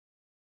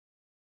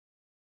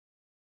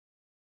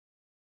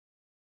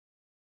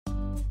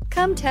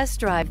Come test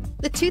drive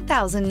the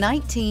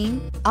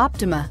 2019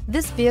 Optima.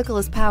 This vehicle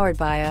is powered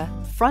by a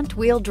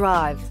front-wheel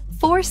drive,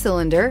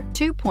 4-cylinder,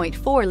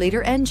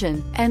 2.4-liter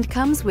engine, and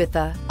comes with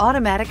a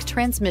automatic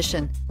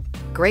transmission.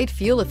 Great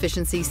fuel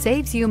efficiency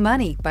saves you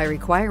money by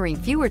requiring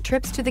fewer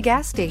trips to the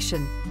gas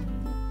station.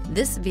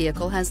 This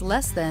vehicle has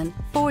less than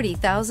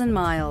 40,000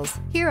 miles.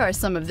 Here are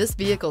some of this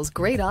vehicle's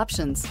great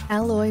options: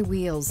 alloy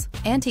wheels,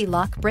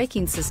 anti-lock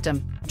braking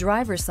system,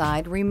 driver's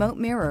side remote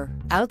mirror,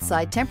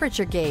 outside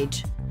temperature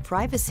gauge,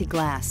 privacy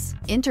glass,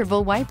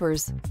 interval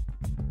wipers.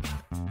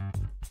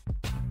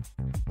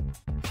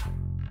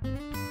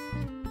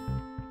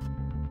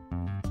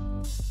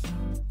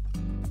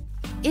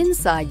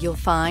 Inside you'll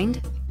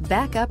find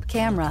backup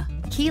camera,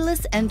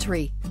 keyless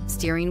entry,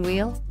 steering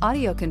wheel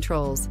audio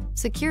controls,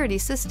 security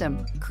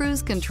system,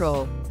 cruise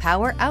control,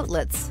 power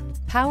outlets,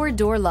 power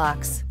door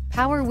locks,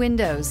 power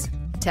windows,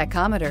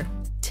 tachometer,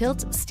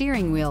 tilt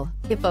steering wheel.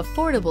 If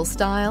affordable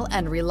style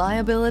and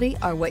reliability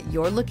are what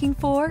you're looking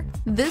for,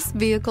 this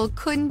vehicle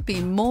couldn't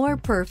be more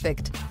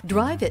perfect.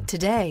 Drive it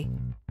today.